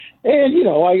And,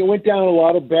 I went down a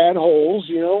lot of bad holes,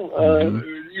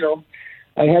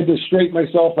 I had to straighten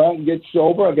myself out and get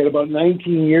sober. I got about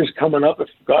 19 years coming up, if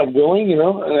God willing, and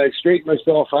I straightened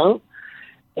myself out.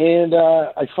 And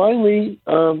I finally,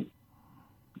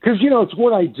 because, it's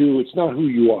what I do. It's not who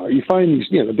you are. You find these,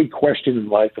 the big question in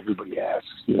life everybody asks,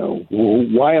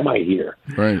 why am I here?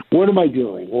 Right. What am I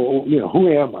doing? Well,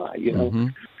 who am I?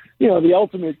 The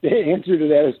ultimate answer to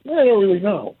that is, I don't really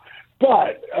know.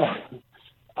 But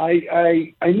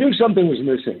I knew something was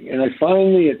missing. And I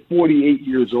finally, at 48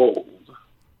 years old,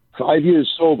 5 years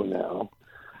sober now,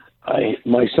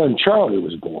 my son Charlie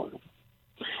was born.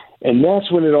 And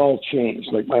that's when it all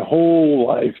changed. Like, my whole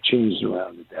life changed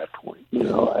around at that point.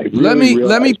 Let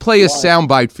me play a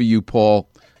soundbite for you, Paul.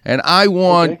 And I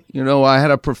want, I had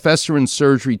a professor in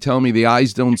surgery tell me the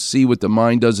eyes don't see what the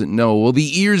mind doesn't know. Well,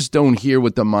 the ears don't hear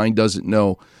what the mind doesn't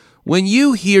know. When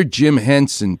you hear Jim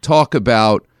Henson talk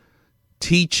about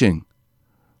teaching,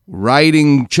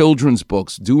 writing children's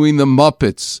books, doing the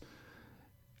Muppets,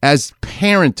 as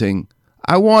parenting,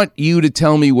 I want you to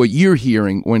tell me what you're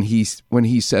hearing when he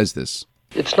says this.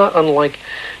 It's not unlike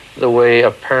the way a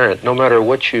parent, no matter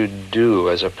what you do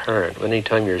as a parent,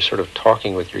 anytime you're sort of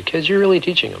talking with your kids, you're really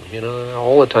teaching them.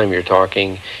 All the time you're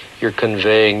talking, you're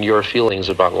conveying your feelings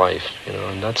about life.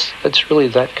 And that's really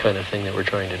that kind of thing that we're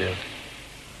trying to do.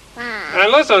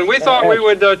 And listen, we thought we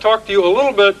would talk to you a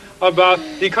little bit about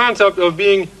the concept of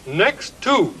being next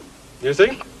to. You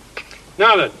see?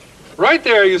 Now then. Right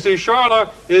there, you see, Charlotte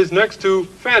is next to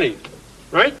Fanny,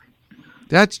 right?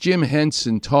 That's Jim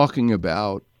Henson talking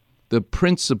about the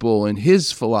principle and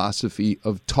his philosophy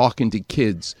of talking to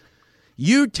kids.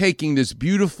 You're taking this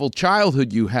beautiful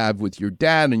childhood you have with your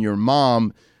dad and your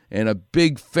mom and a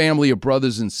big family of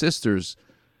brothers and sisters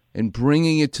and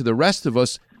bringing it to the rest of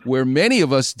us, where many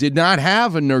of us did not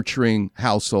have a nurturing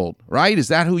household, right? Is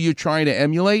that who you're trying to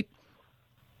emulate?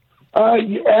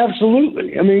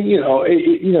 Absolutely. I mean, you're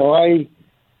going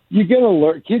to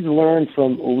learn. Kids learn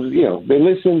from, they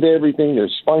listen to everything. They're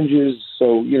sponges.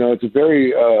 So, it's a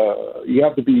very, you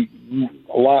have to be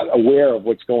a lot aware of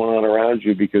what's going on around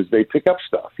you because they pick up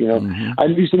stuff, Mm-hmm. I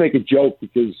used to make a joke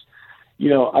because,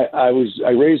 I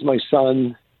raised my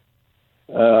son,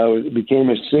 became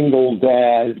a single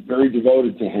dad, very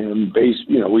devoted to him.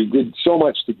 We did so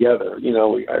much together,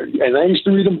 and I used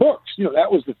to read him books.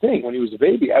 That was the thing. When he was a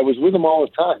baby, I was with him all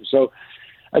the time. So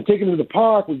I'd take him to the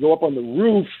park. We'd go up on the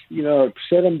roof, I'd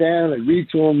set him down. I'd read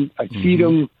to him. I'd feed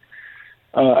him.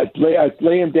 I'd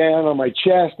lay him down on my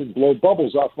chest and blow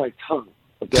bubbles off my tongue.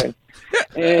 Okay.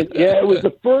 And it was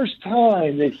the first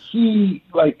time that he,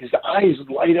 his eyes would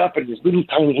light up and his little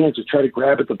tiny hands would try to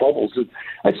grab at the bubbles. And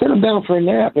I'd set him down for a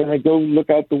nap and I'd go look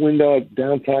out the window at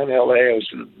downtown LA. I was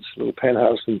in this little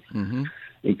penthouse in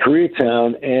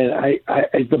Koreatown,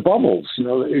 and the bubbles,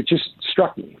 it just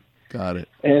struck me. Got it.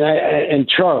 And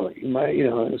Charlie,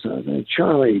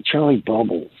 Charlie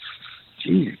Bubbles.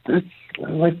 Jeez, I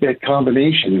like that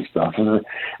combination and stuff. And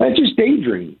I just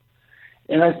daydreamed.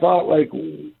 And I thought,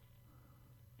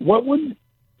 what would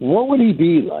he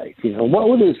be like? What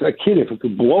would a kid, if it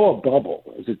could blow a bubble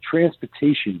as a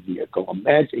transportation vehicle,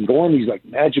 and go on these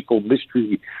magical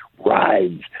mystery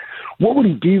rides? What would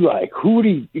he be like? Who would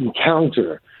he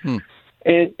encounter?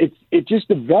 And it just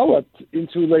developed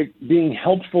into being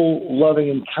helpful, loving,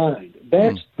 and kind.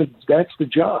 That's the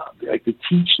job. To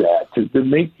teach that, to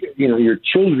make your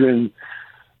children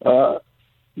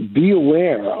be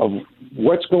aware of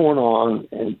what's going on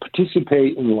and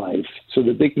participate in life so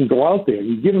that they can go out there.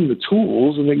 You give them the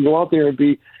tools and they can go out there and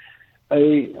be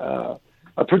a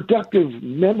productive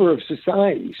member of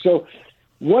society. So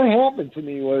what happened to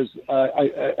me was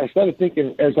I started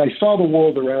thinking, as I saw the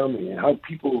world around me and how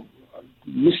people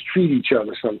mistreat each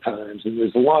other sometimes, and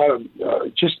there's a lot of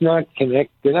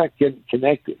they're not getting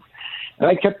connected. And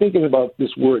I kept thinking about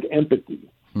this word empathy.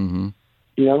 Mm-hmm.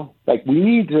 We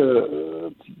need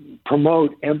to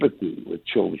promote empathy with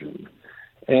children.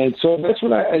 And so that's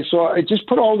what I just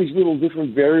put all these little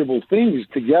different variable things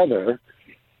together,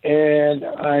 and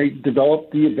I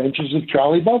developed the Adventures of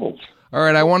Charlie Bubbles. All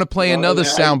right, I want to play another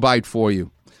soundbite for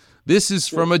you. This is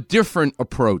from a different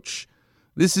approach.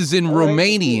 This is in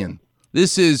Romanian.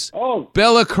 This is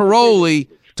Bela Karolyi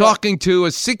talking to a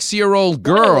 6-year-old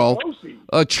girl,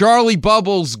 a Charlie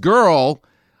Bubbles girl,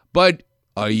 but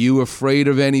are you afraid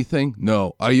of anything?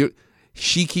 No. Are you?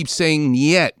 She keeps saying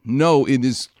 "niet," no, in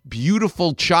this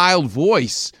beautiful child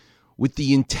voice with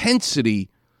the intensity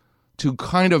to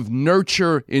kind of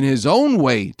nurture in his own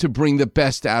way to bring the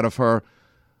best out of her.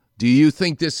 Do you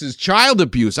think this is child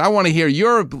abuse? I want to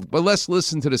hear but let's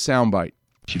listen to the soundbite.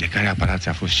 Și de care aparați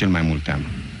a fost cel mai mult teamă?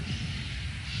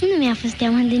 Nu mi-a fost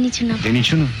teamă de niciuna. De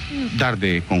niciunul? Dar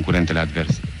de concurentele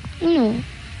adverse.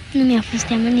 Nu mi-a fost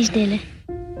teamă nici de ele.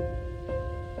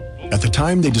 At the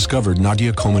time they discovered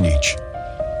Nadia Comaneci,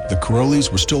 the Karolis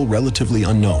were still relatively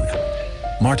unknown.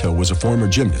 Marta was a former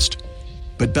gymnast,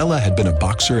 but Bella had been a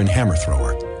boxer and hammer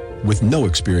thrower, with no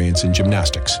experience in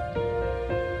gymnastics.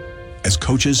 As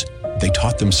coaches, they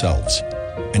taught themselves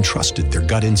and trusted their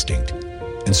gut instinct,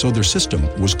 and so their system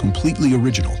was completely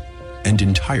original and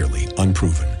entirely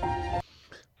unproven.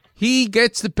 He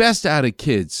gets the best out of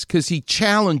kids because he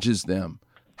challenges them.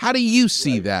 How do you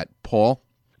see that, Paul?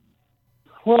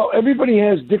 Well, everybody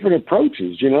has different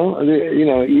approaches, you know.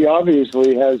 He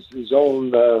obviously has his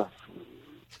own,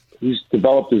 he's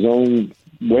developed his own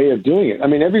way of doing it. I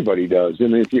mean, everybody does. I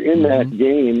mean, if you're in that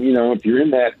game, you know, if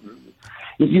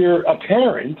you're a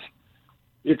parent,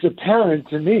 it's apparent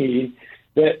to me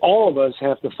that all of us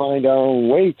have to find our own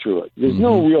way through it. There's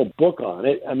no real book on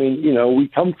it. I mean, you know, we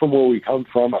come from where we come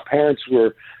from. Our parents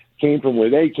came from where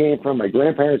they came from. My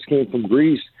grandparents came from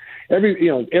Greece.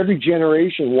 Every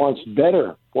generation wants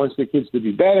the kids to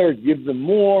be better, give them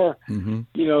more,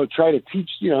 you know, try to teach,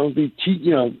 you got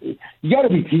to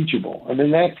be teachable. I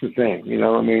mean, that's the thing, you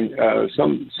know, I mean,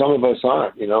 some of us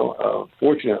aren't, you know,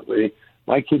 fortunately,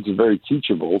 my kids are very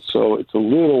teachable, so it's a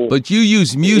little... But you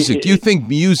use music. You think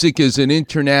music is an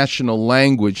international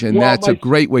language, and that's a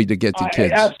great way to get to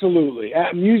kids. Absolutely.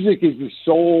 Music is the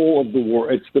soul of the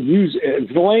world. It's the music.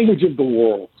 It's the language of the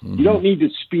world. You don't need to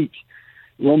speak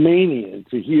Romanian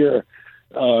to hear,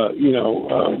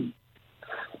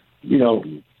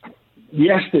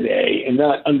 yesterday and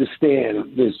not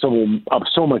understand there's so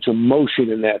much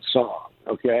emotion in that song,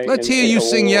 okay? Let's hear you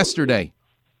sing Yesterday.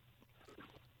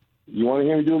 You want to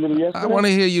hear me do a little Yesterday? I want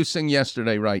to hear you sing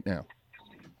Yesterday right now.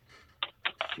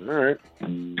 All right.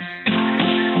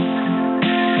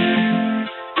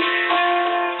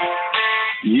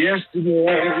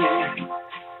 Yesterday,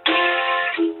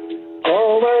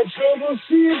 all my troubles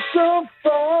seem so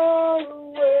far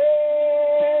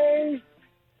away.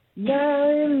 Now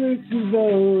it looks as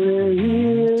though they're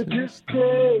here to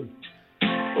stay.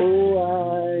 Oh,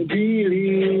 I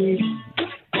believe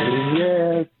in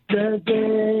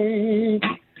yesterday.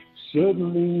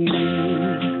 Suddenly,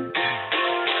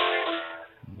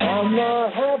 I'm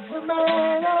not half the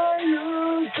man I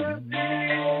used to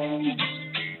be.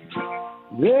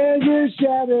 There's a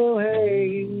shadow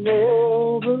hanging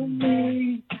over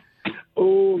me.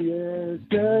 Oh,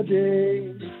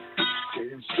 yesterday,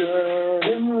 and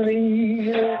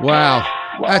suddenly. Wow,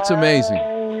 that's amazing.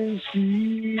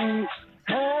 She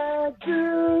had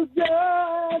to go,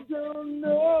 I don't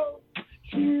know.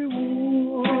 She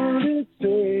wouldn't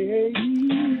say.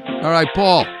 All right,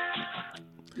 Paul.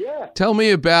 Yeah. Tell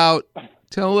me about.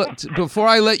 Before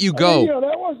I let you go.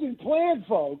 That wasn't planned,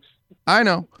 folks. I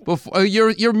know. Before,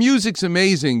 your music's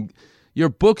amazing. Your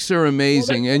books are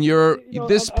amazing, and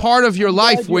this part of your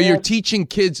life where you're teaching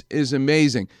kids is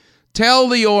amazing. Tell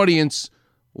the audience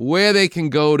where they can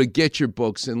go to get your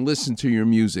books and listen to your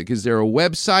music. Is there a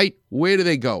website? Where do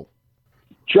they go?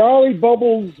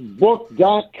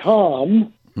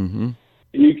 CharlieBubblesBook.com.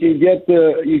 You can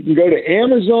go to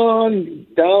Amazon,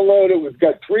 download it. We've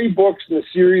got 3 books in the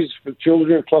series for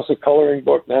children, plus a coloring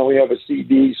book. Now we have a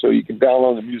CD, so you can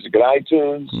download the music at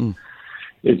iTunes.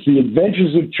 It's The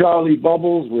Adventures of Charlie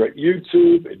Bubbles. We're at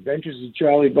YouTube, Adventures of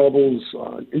Charlie Bubbles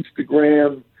on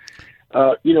Instagram.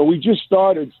 We just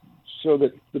started so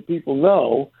that the people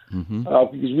know,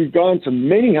 because we've gone to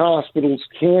many hospitals,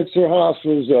 cancer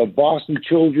hospitals, Boston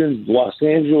Children's, Los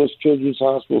Angeles Children's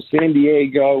Hospital, San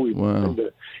Diego. We've been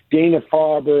to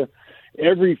Dana-Farber.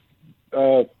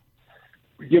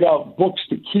 We give out books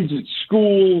to kids at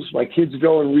schools. My kids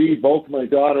go and read. Both my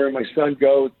daughter and my son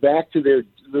go back to their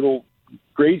little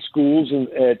grade schools, and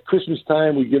at Christmas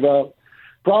time we give out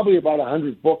probably about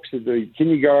 100 books to the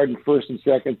kindergarten, first and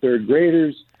second, third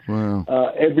graders. Wow.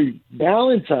 Every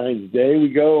Valentine's Day, we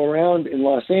go around in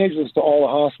Los Angeles to all the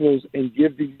hospitals and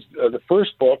give the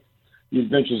first book, The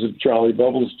Adventures of Charlie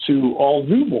Bubbles, to all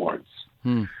newborns.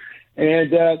 And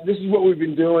this is what we've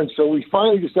been doing. So we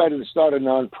finally decided to start a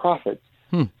nonprofit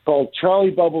called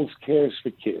Charlie Bubbles Cares for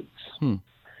Kids.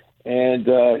 And,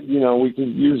 we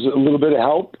can use a little bit of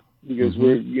help because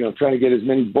we're, trying to get as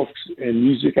many books and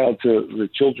music out to the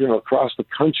children across the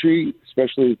country,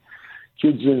 especially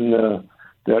kids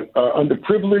that are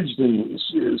underprivileged in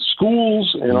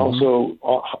schools and also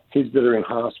kids that are in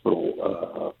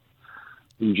hospital.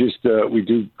 We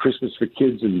do Christmas for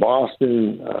Kids in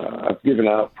Boston. I've given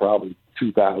out probably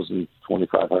 2,000,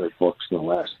 2,500 books in the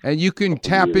last. And you can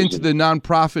tap into the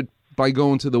nonprofit by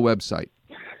going to the website.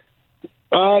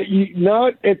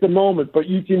 Not at the moment, but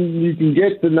you can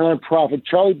get the nonprofit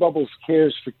Charlie Bubbles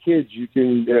Cares for Kids. You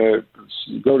can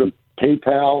go to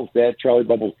PayPal at Charlie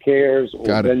Bubbles Cares or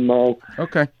Venmo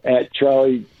at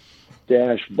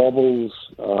Charlie-Bubbles.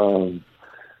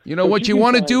 You know what you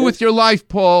want to do with your life,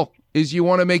 Paul, is you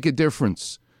want to make a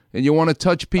difference, and you want to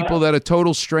touch people that are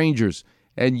total strangers,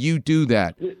 and you do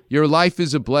that. Your life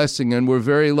is a blessing, and we're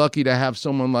very lucky to have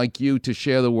someone like you to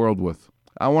share the world with.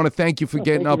 I want to thank you for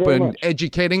getting up and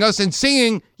educating us and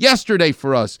singing yesterday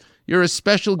for us. You're a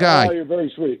special guy. Oh, you're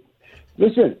very sweet.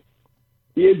 Listen,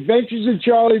 The Adventures of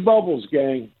Charlie Bubbles,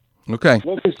 gang. Okay.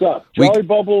 Look us up.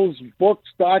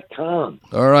 CharlieBubblesBooks.com.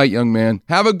 All right, young man.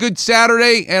 Have a good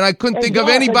Saturday, and I couldn't think of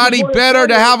anybody better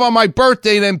to have on my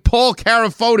birthday than Paul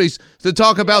Karafotis to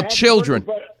talk about children.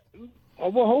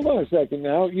 Well, hold on a second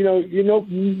now. You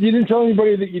didn't tell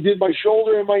anybody that you did my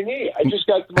shoulder and my knee. I just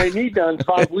got my knee done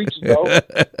 5 weeks ago,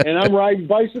 and I'm riding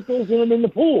bicycles and I'm in the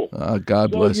pool. Oh, God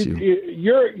bless you.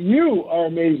 You are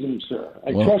amazing, sir.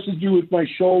 I trusted you with my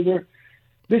shoulder.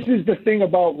 This is the thing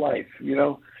about life,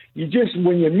 You just,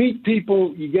 when you meet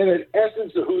people, you get an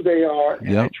essence of who they are,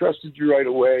 and I trusted you right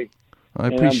away. I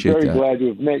appreciate that. And I'm very glad to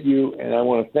have met you, and I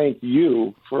want to thank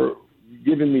you for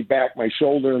giving me back my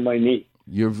shoulder and my knee.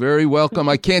 You're very welcome.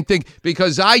 I can't think,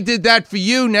 because I did that for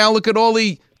you. Now look at all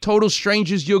the total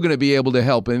strangers you're going to be able to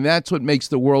help, and that's what makes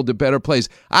the world a better place.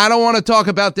 I don't want to talk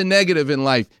about the negative in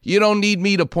life. You don't need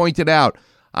me to point it out.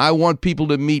 I want people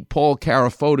to meet Paul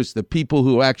Karafotis, the people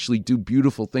who actually do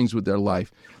beautiful things with their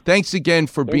life. Thanks again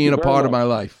for being a part of my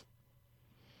life.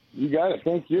 You got it.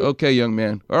 Thank you. Okay, young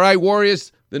man. All right,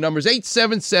 Warriors, the number's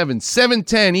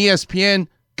 877-710-ESPN.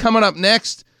 Coming up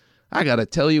next, I got to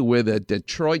tell you where the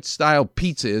Detroit-style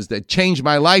pizza is that changed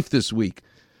my life this week.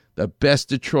 The best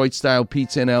Detroit-style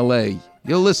pizza in L.A.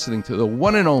 You're listening to the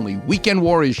one and only Weekend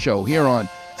Warriors show here on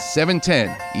 710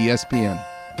 ESPN.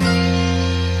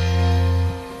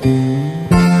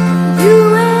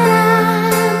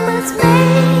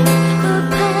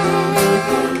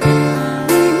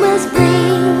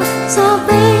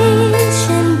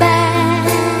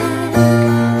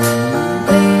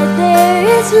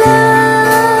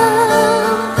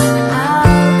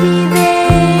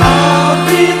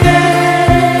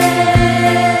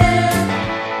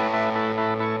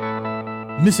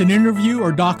 Miss an interview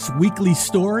or Doc's weekly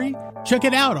story? Check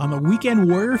it out on the Weekend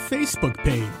Warrior Facebook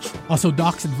page. Also,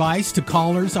 Doc's advice to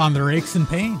callers on their aches and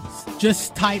pains.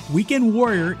 Just type Weekend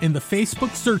Warrior in the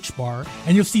Facebook search bar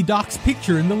and you'll see Doc's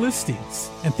picture in the listings.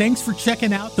 And thanks for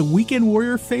checking out the Weekend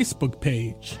Warrior Facebook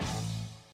page.